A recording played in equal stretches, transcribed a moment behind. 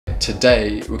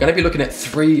today we're going to be looking at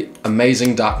 3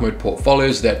 amazing dark mode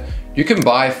portfolios that you can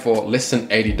buy for less than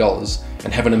 $80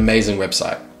 and have an amazing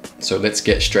website. So let's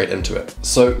get straight into it.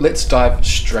 So let's dive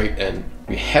straight in.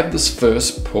 We have this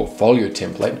first portfolio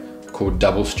template called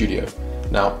Double Studio.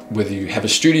 Now, whether you have a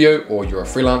studio or you're a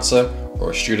freelancer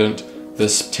or a student,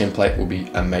 this template will be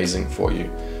amazing for you.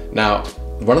 Now,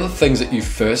 one of the things that you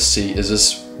first see is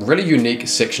this really unique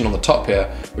section on the top here,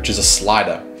 which is a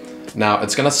slider. Now,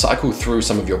 it's going to cycle through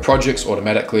some of your projects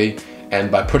automatically, and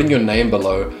by putting your name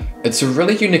below, it's a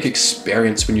really unique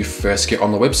experience when you first get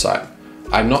on the website.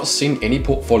 I've not seen any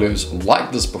portfolios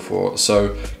like this before,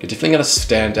 so you're definitely going to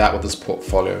stand out with this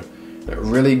portfolio. It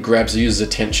really grabs the user's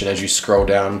attention as you scroll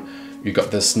down. You've got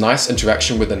this nice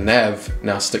interaction where the nav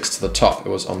now sticks to the top. It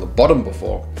was on the bottom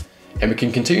before. And we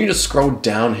can continue to scroll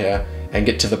down here and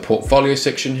get to the portfolio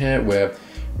section here, where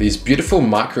these beautiful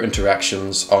micro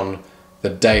interactions on the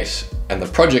date and the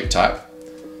project type.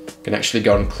 You can actually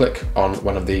go and click on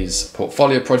one of these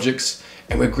portfolio projects,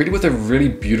 and we're greeted with a really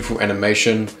beautiful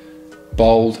animation,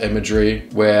 bold imagery,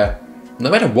 where no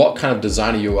matter what kind of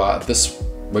designer you are, this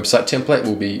website template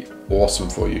will be awesome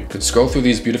for you. You can scroll through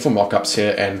these beautiful mock-ups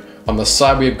here, and on the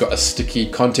side we've got a sticky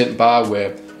content bar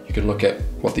where you can look at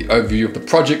what the overview of the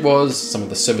project was, some of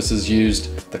the services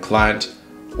used, the client,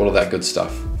 all of that good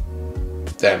stuff.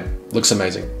 Damn, looks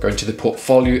amazing. Going to the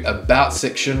portfolio about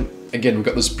section. Again, we've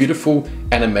got this beautiful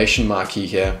animation marquee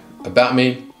here, about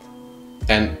me.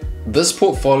 And this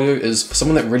portfolio is for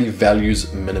someone that really values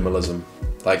minimalism.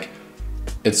 Like,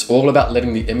 it's all about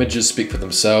letting the images speak for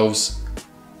themselves.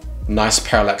 Nice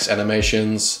parallax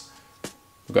animations.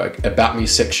 We've got an about me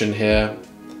section here.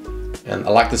 And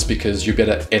I like this because you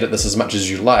better edit this as much as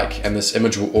you like, and this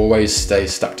image will always stay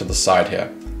stuck to the side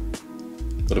here.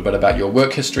 A little bit about your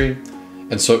work history.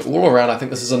 And so all around, I think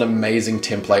this is an amazing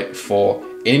template for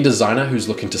any designer who's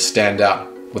looking to stand out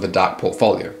with a dark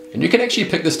portfolio. And you can actually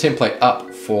pick this template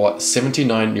up for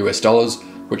 $79 US,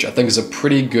 which I think is a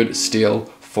pretty good steal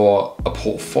for a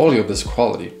portfolio of this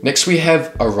quality. Next we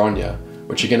have Aronia,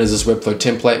 which again is this Webflow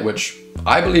template, which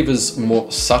I believe is more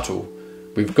subtle.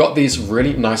 We've got these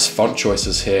really nice font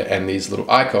choices here and these little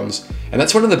icons. And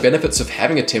that's one of the benefits of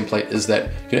having a template, is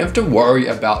that you don't have to worry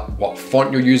about what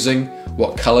font you're using,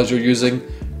 what colors you're using.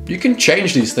 You can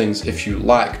change these things if you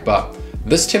like, but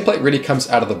this template really comes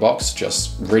out of the box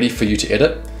just ready for you to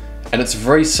edit. And it's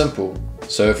very simple.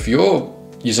 So if you're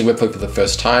using Webflow for the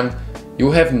first time,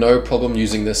 you'll have no problem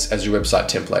using this as your website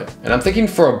template. And I'm thinking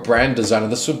for a brand designer,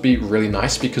 this would be really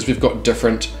nice because we've got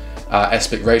different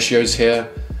aspect ratios here.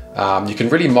 You can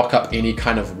really mock up any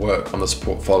kind of work on this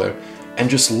portfolio, and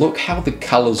just look how the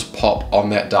colors pop on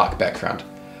that dark background.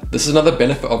 This is another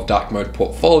benefit of dark mode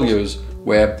portfolios,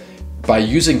 where by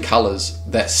using colors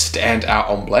that stand out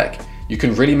on black, you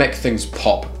can really make things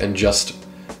pop in just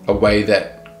a way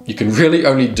that you can really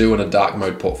only do in a dark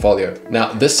mode portfolio.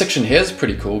 Now, this section here is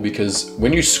pretty cool because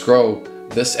when you scroll,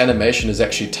 this animation is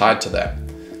actually tied to that.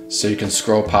 So you can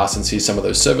scroll past and see some of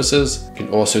those services. You can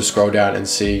also scroll down and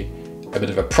see a bit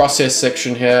of a process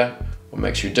section here, what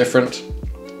makes you different,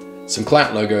 some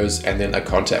client logos, and then a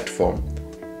contact form.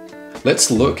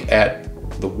 Let's look at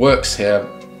the works here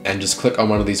and just click on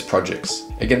one of these projects.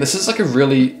 Again, this is like a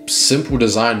really simple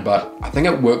design, but I think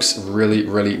it works really,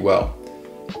 really well.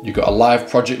 You've got a live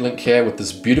project link here with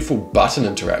this beautiful button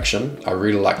interaction. I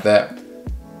really like that.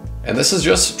 And this is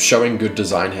just showing good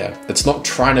design here. It's not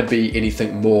trying to be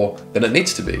anything more than it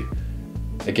needs to be.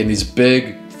 Again, these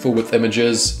big full width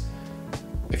images.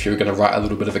 If you're going to write a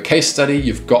little bit of a case study,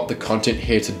 you've got the content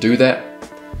here to do that.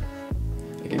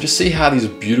 You can just see how these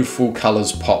beautiful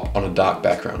colors pop on a dark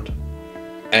background.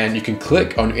 And you can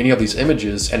click on any of these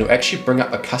images and it'll actually bring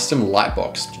up a custom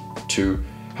lightbox to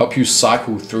help you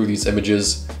cycle through these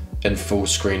images in full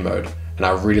screen mode. And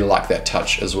I really like that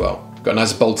touch as well. Got a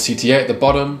nice bold CTA at the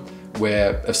bottom,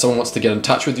 where if someone wants to get in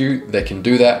touch with you, they can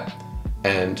do that.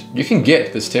 And you can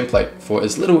get this template for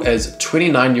as little as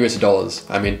 $29 US.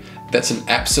 I mean, that's an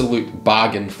absolute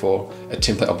bargain for a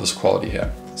template of this quality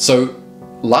here. So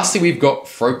lastly, we've got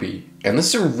Fropy. And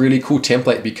this is a really cool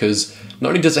template because not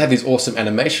only does it have these awesome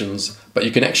animations, but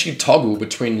you can actually toggle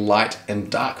between light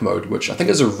and dark mode, which I think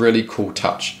is a really cool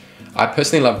touch. I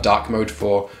personally love dark mode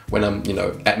for when I'm,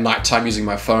 at nighttime using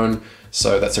my phone.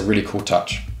 So that's a really cool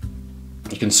touch.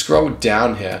 You can scroll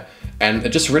down here and it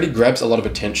just really grabs a lot of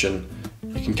attention.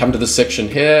 You can come to this section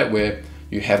here where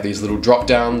you have these little drop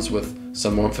downs with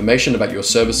some more information about your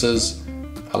services.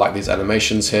 I like these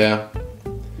animations here.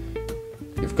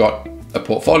 You've got a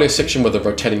portfolio section with a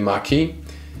rotating marquee.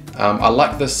 I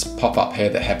like this pop-up here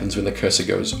that happens when the cursor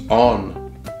goes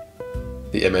on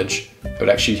the image. It would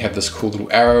actually have this cool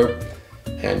little arrow.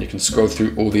 And you can scroll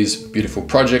through all these beautiful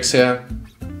projects here.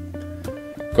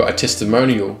 Got a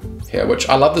testimonial here, which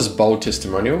I love this bold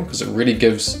testimonial because it really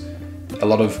gives a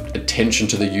lot of attention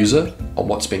to the user on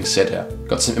what's being said here.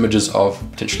 Got some images of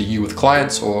potentially you with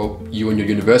clients or you in your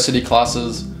university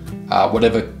classes,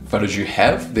 whatever photos you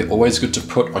have, they're always good to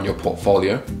put on your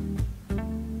portfolio.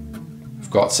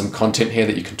 We've got some content here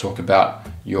that you can talk about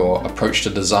your approach to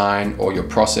design or your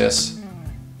process.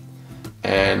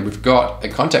 And we've got a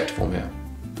contact form here.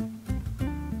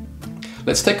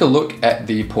 Let's take a look at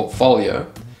the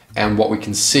portfolio and what we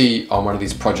can see on one of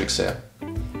these projects here.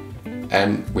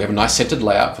 And we have a nice centered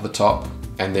layout for the top,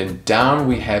 and then down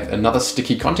we have another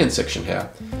sticky content section here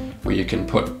where you can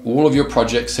put all of your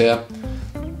projects here.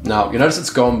 Now you notice it's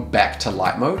gone back to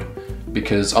light mode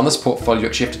because on this portfolio you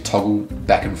actually have to toggle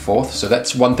back and forth. So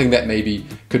that's one thing that maybe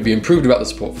could be improved about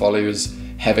this portfolio, is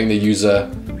having the user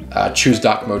choose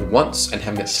dark mode once and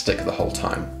having it stick the whole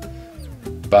time.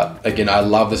 But again, I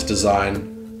love this design,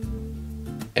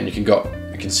 and you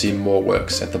can see more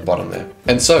works at the bottom there.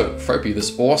 And so Fropy,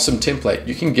 this awesome template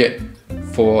you can get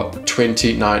for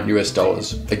 $29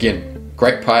 US. Again,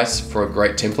 great price for a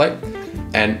great template.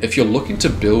 And if you're looking to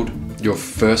build your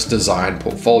first design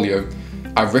portfolio,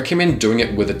 I recommend doing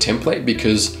it with a template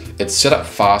because it's set up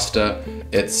faster,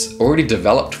 it's already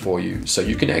developed for you. So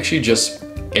you can actually just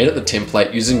edit the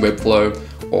template using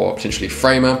Webflow or potentially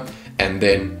Framer, and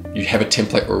then you have a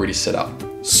template already set up.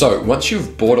 So once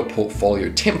you've bought a portfolio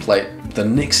template, the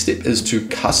next step is to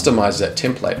customize that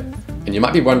template. And you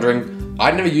might be wondering,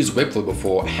 I've never used Webflow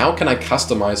before, how can I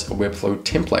customize a Webflow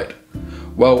template?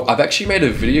 Well, I've actually made a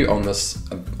video on this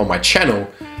on my channel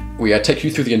where I take you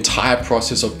through the entire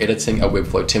process of editing a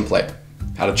Webflow template.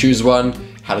 How to choose one,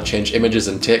 how to change images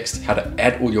and text, how to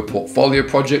add all your portfolio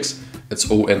projects, it's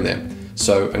all in there.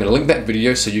 So I'm gonna link that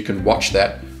video so you can watch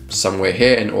that somewhere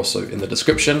here and also in the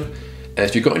description. And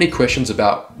if you've got any questions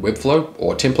about Webflow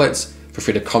or templates, feel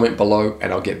free to comment below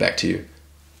and I'll get back to you.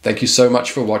 Thank you so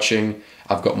much for watching.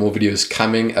 I've got more videos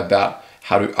coming about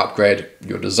how to upgrade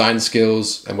your design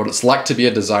skills and what it's like to be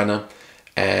a designer.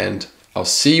 And I'll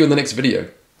see you in the next video.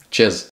 Cheers.